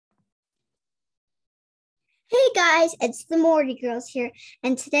Guys, it's the Morty Girls here,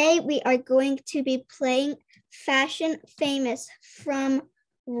 and today we are going to be playing Fashion Famous from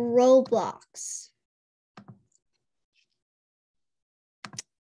Roblox.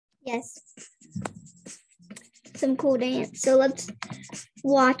 Yes, some cool dance. So let's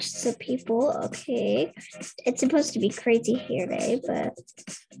watch some people. Okay, it's supposed to be crazy hair day, but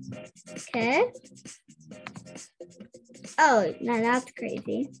okay. Oh, no, that's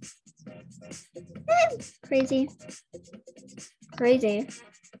crazy. Crazy. Crazy.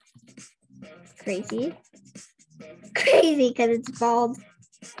 Crazy. Crazy because it's bald.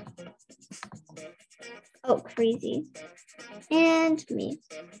 Oh, crazy. And me.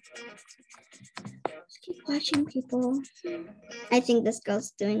 Just keep watching people. I think this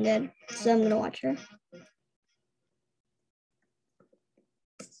girl's doing good, so I'm going to watch her.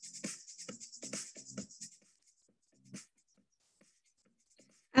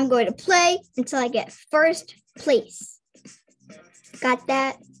 I'm going to play until I get first place. Got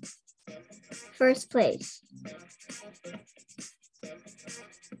that? First place.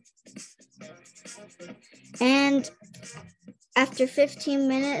 And after 15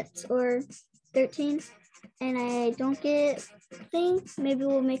 minutes or 13, and I don't get thing, maybe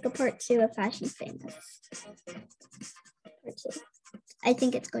we'll make a part 2 of Fashion Famous. Part 2. I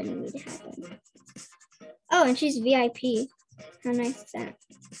think it's going to need to happen. Oh, and she's VIP. How nice is that?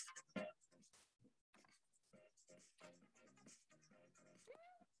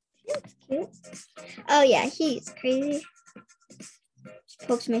 That's cute. Oh yeah, he's crazy. Just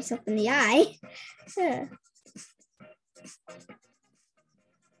poked myself in the eye. Yeah.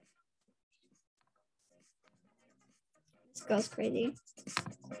 This girl's crazy.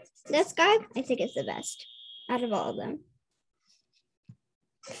 This guy, I think, is the best out of all of them.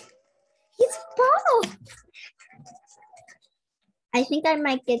 He's bald. I think I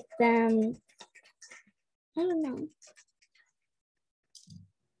might get them. I don't know.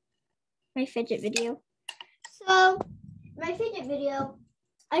 My fidget video. So, my fidget video,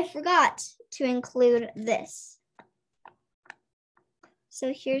 I forgot to include this.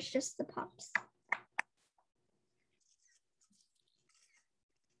 So here's just the pops.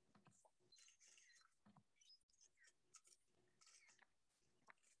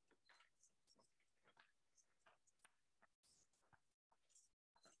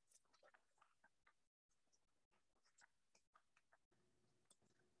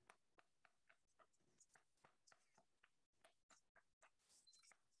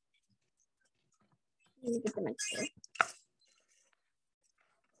 Let me get them extra.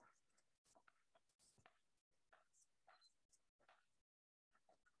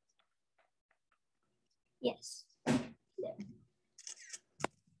 Yes. There.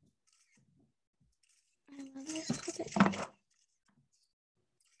 I love this puppet.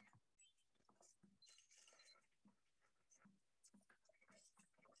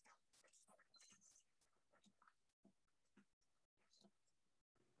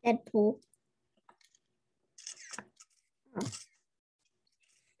 Deadpool. Oh.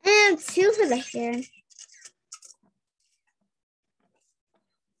 And 2 for the hair.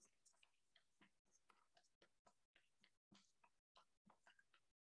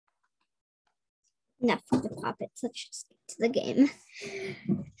 Enough of the puppets. Let's just get to the game.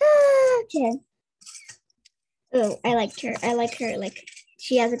 Okay. Oh, I liked her. I like her. Like,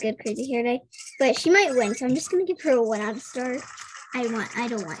 she has a good crazy hair day, but she might win. So I'm just gonna give her a 1 out of star. I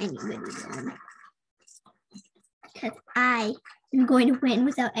don't want anybody to win because I am going to win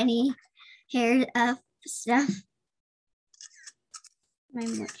without any hair stuff. My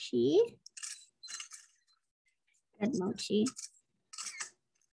mochi. Good mochi.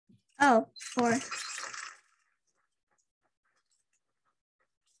 Oh, 4.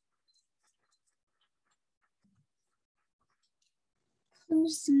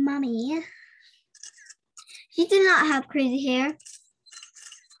 Who's mommy? She did not have crazy hair.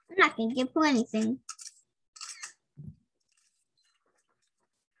 I'm not going to give her anything.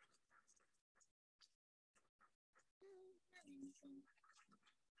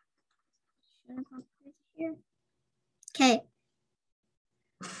 Okay.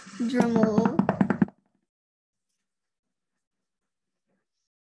 Drum roll.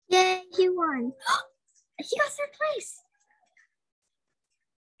 Yay, he won. He got 3rd place.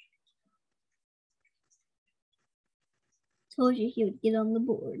 Told you he would get on the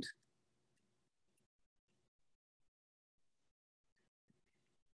board.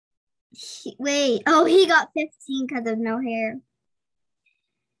 Wait. Oh, he got 15 because of no hair.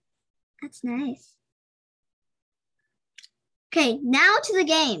 That's nice. Okay, now to the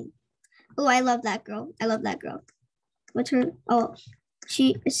game. Oh, I love that girl. I love that girl. What's her? Oh,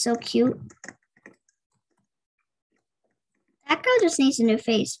 she is so cute. That girl just needs a new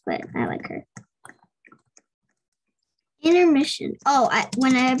face, but I like her. Intermission. Oh,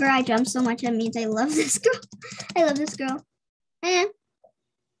 whenever I jump so much, that means I love this girl. I love this girl. Eh.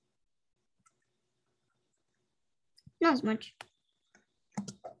 Not as much.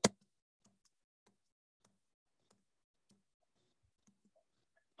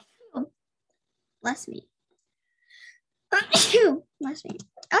 Oh, bless me. Bless me.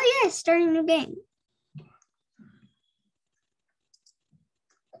 Oh yeah, starting a new game.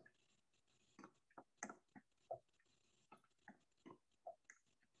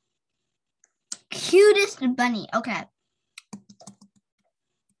 Cutest bunny. Okay.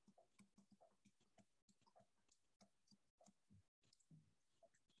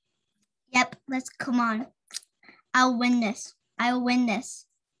 Yep, let's come on. I'll win this. I'll win this.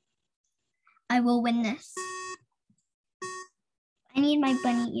 I will win this. I need my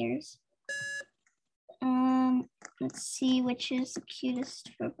bunny ears. Let's see which is the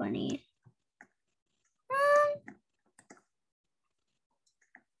cutest for bunny.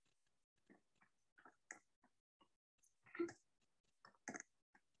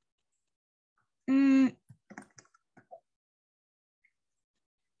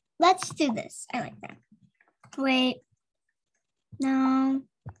 Let's do this. I like that. Wait. No.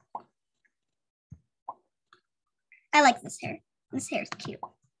 I like this hair. This hair is cute.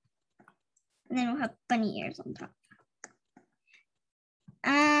 And then we'll have bunny ears on top.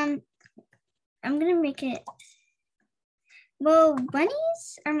 I'm gonna make it. Well,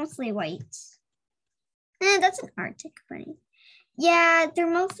 bunnies are mostly white. That's an Arctic bunny. Yeah,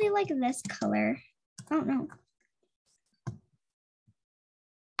 they're mostly like this color. I don't know.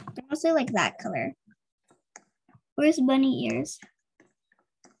 They're mostly like that color. Where's bunny ears?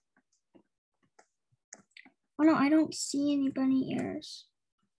 Oh no, I don't see any bunny ears.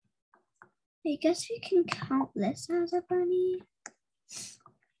 I guess we can count this as a bunny.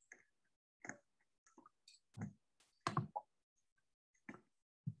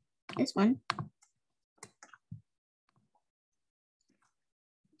 This one.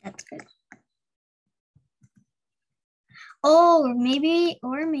 That's good. Oh, or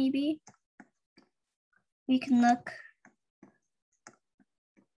maybe we can look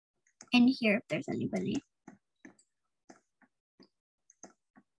in here if there's anybody.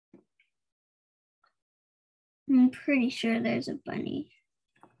 I'm pretty sure there's a bunny.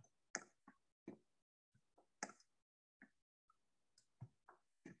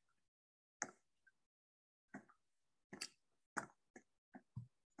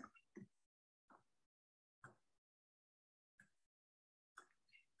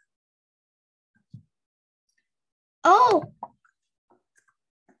 Oh!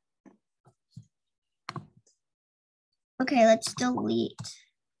 Okay, let's delete.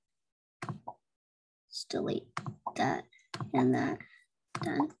 Let's delete that and that.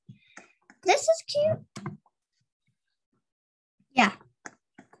 Done. This is cute. Yeah.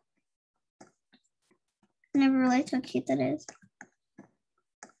 I never realized how cute that is.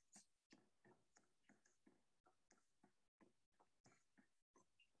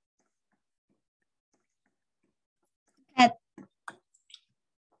 Okay.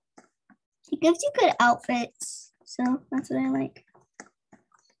 It gives you good outfits, so that's what I like.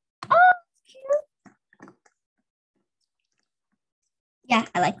 Oh, cute. Yeah,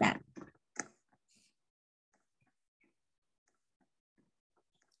 I like that.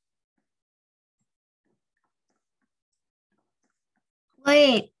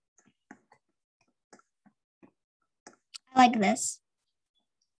 Wait. I like this.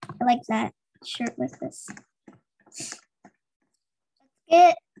 I like that shirt with this. Let's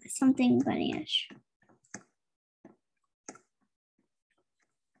get something bunnyish.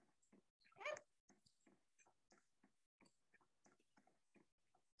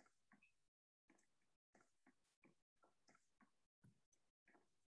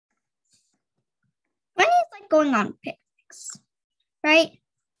 Bunny is like going on picnics, right?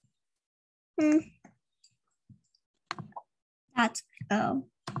 That's oh.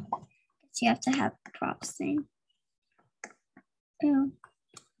 Guess you have to have props thing. Oh.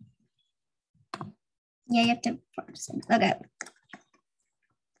 Yeah, you have to have props thing. Okay.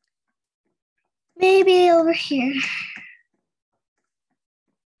 Maybe over here.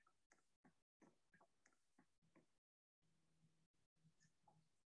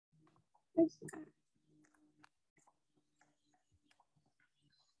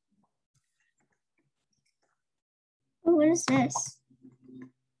 Oh, what is this?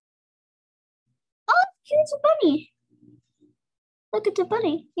 Oh, it's a bunny. Look, it's a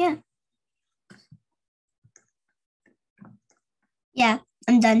bunny. Yeah. Yeah,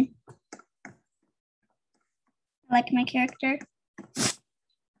 I'm done. I like my character.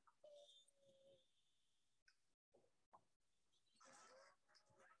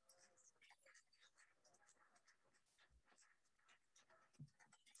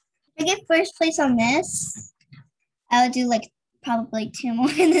 If I get first place on this, I would do like probably 2 more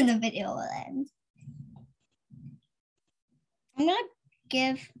and then the video will end. I'm gonna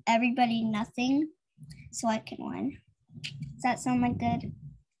give everybody nothing so I can win. Does that sound like good?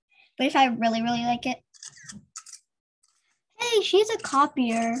 But if I really, really like it. Hey, she's a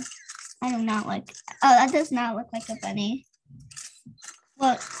copier. I do not like, oh, that does not look like a bunny.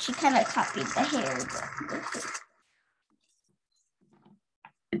 Well, she kind of copied the hair.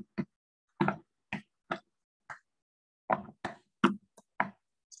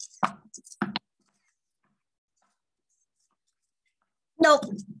 Nope.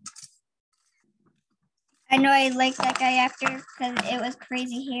 I know I like that guy after because it was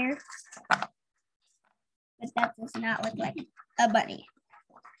crazy hair. But that does not look like a bunny.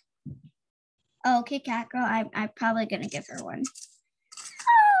 Oh, okay, cat girl. I'm probably gonna give her one.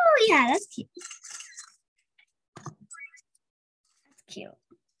 Oh yeah, that's cute. That's cute.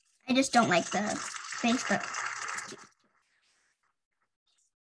 I just don't like the face, but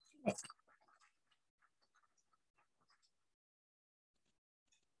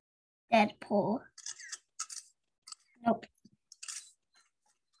Deadpool. Nope.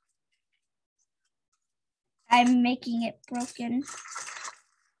 I'm making it broken.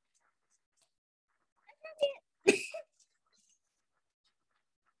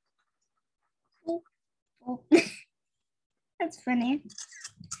 That's funny.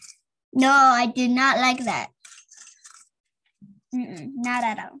 No, I did not like that. Not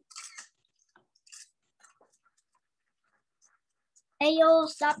at all. Hey, yo,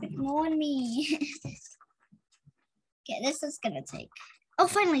 stop ignoring me. Okay, this is gonna take. Oh,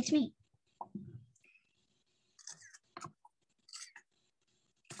 finally, it's me.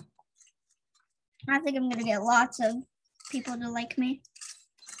 I think I'm gonna get lots of people to like me.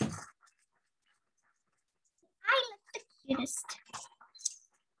 I look the cutest.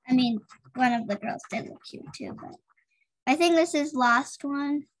 I mean, one of the girls did look cute too, but I think this is last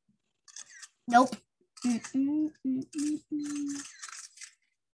one. Nope.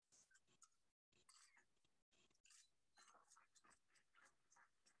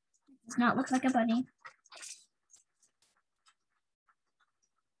 Does not look like a bunny.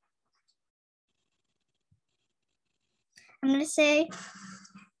 I'm gonna say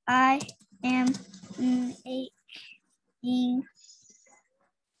I am making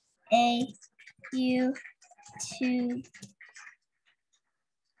a YouTube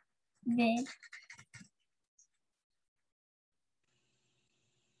vid.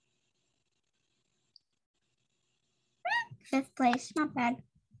 5th place, not bad.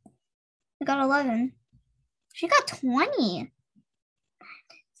 I got 11. She got 20.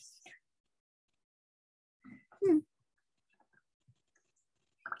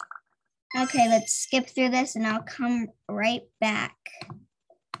 Okay, let's skip through this and I'll come right back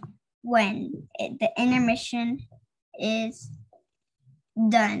when the intermission is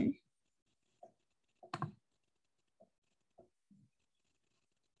done.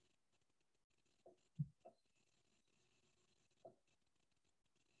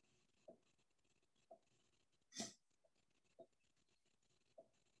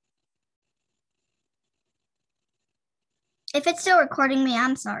 If it's still recording me,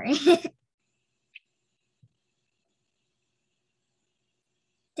 I'm sorry.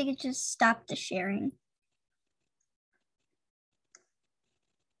 I think it just stopped the sharing.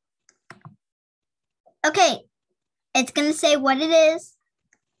 Okay, it's gonna say what it is.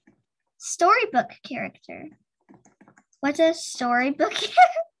 Storybook character. What's a storybook character?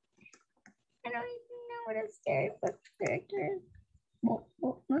 I don't even know what a storybook character is.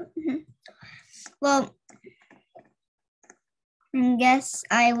 Well, I guess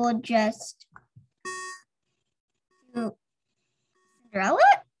I will just do Cinderella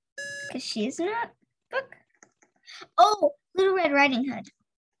because she's not book. Oh, Little Red Riding Hood.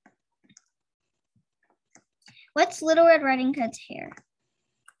 What's Little Red Riding Hood's hair?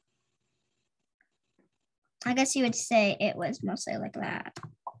 I guess you would say it was mostly like that.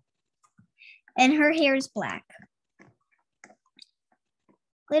 And her hair is black.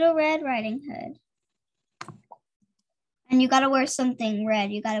 Little Red Riding Hood. And you gotta wear something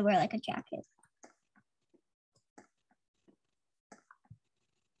red. You gotta wear like a jacket.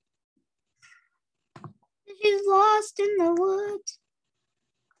 She's lost in the woods.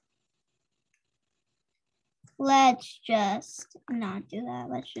 Let's just not do that.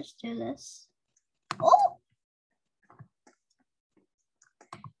 Let's just do this. Oh!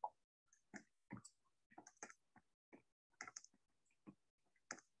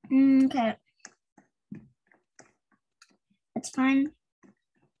 Okay. That's fine.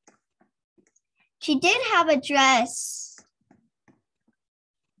 She did have a dress.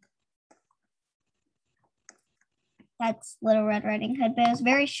 That's Little Red Riding Hood, but it was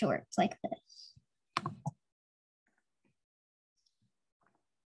very short, like this.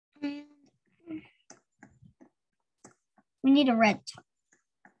 And we need a red top.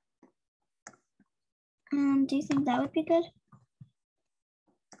 Do you think that would be good?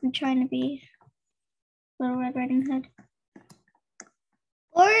 I'm trying to be Little Red Riding Hood.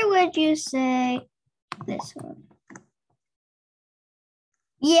 Or would you say this one?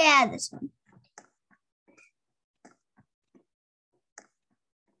 Yeah, this one.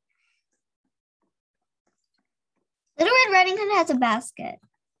 Little Red Riding Hood has a basket.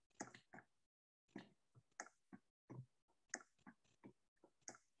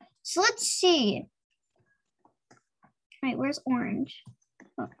 So let's see. All right, where's orange?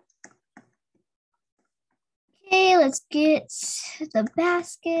 Oh. Okay, let's get the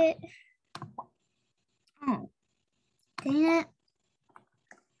basket. Oh, dang it.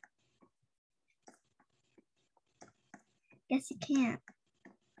 Guess you can't.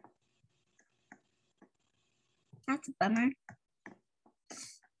 That's a bummer.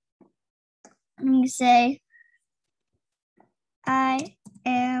 I'm going to say, I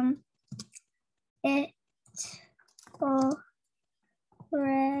am it for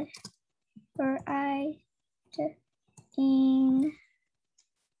red riding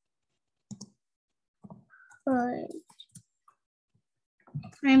hood.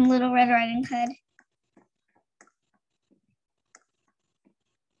 I'm Little Red Riding Hood.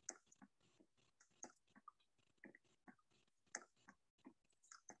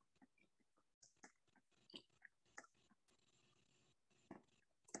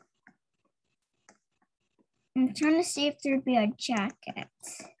 I'm trying to see if there'd be a jacket.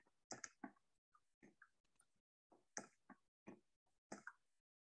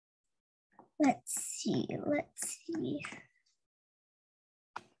 Let's see.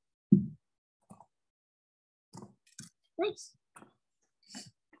 Nice.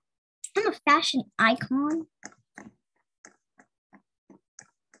 I'm a fashion icon.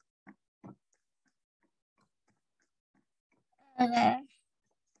 Okay.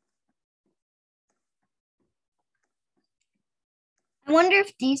 I wonder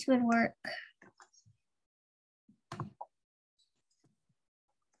if these would work.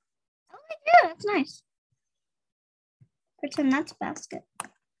 Oh, yeah, that's nice. Pretend that's a basket.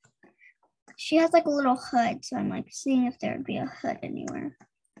 She has like a little hood, so I'm like seeing if there would be a hood anywhere.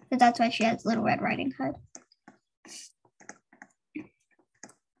 But that's why she has Little Red Riding Hood.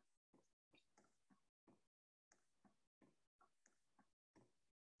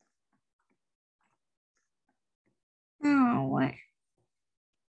 Oh, what?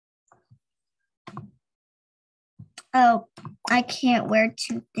 Oh, I can't wear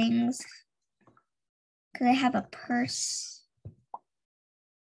two things because I have a purse.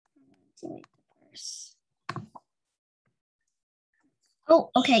 Delete the purse.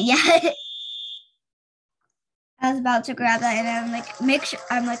 Oh, okay, yeah. I was about to grab that and I'm like, make sure,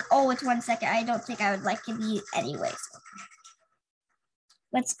 I'm like, oh, it's 1 second. I don't think I would like to be anyways.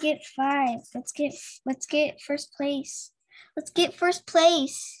 Let's get 5. Let's get first place. Let's get first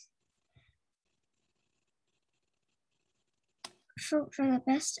place. For the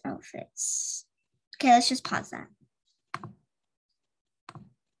best outfits. Okay, let's just pause that.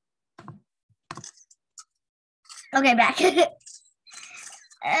 Okay, back.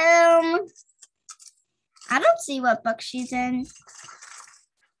 I don't see what book she's in.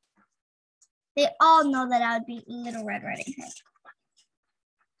 They all know that I would be Little Red Riding Hood.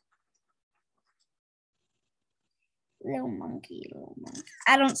 Little monkey.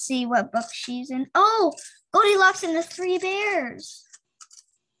 I don't see what book she's in. Oh, Goldilocks and the Three Bears.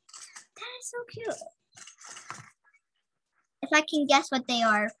 That is so cute. If I can guess what they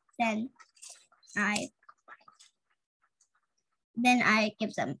are, then I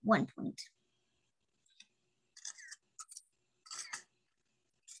give them 1 point.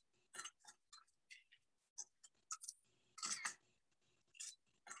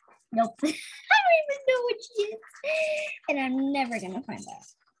 Nope. I don't even know what she is. And I'm never gonna find out.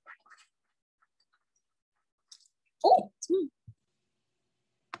 Oh, it's me.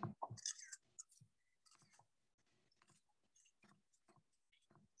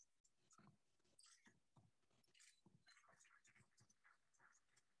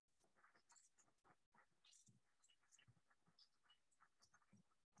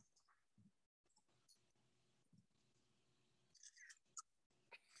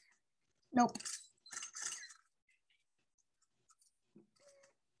 Nope.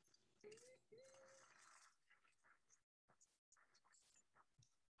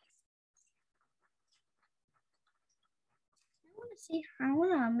 see. I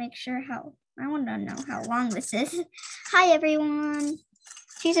want to make sure I want to know how long this is. Hi, everyone.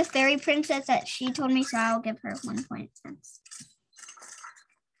 She's a fairy princess that she told me, so I'll give her 1 point cents.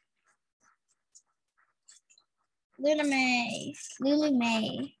 Lulu May,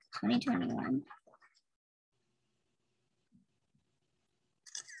 2021.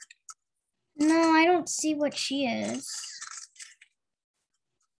 No, I don't see what she is.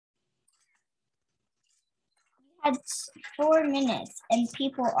 We had 4 minutes and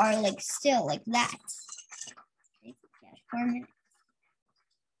people are like still like that. Yeah, 4 minutes.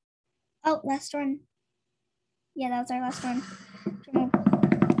 Oh, last one. Yeah, that was our last one.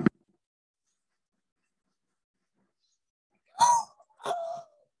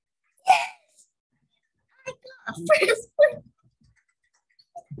 Yes! I got first place.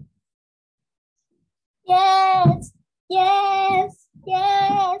 Yes, yes,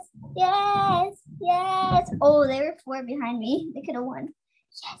 yes, yes, yes. Oh, they were 4 behind me. They could have won.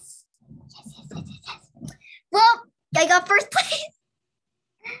 Yes, yes, yes, yes, yes. Well, I got first place.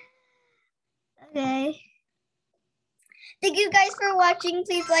 Okay. Thank you guys for watching.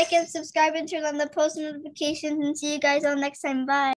 Please like and subscribe and turn on the post notifications and see you guys all next time. Bye.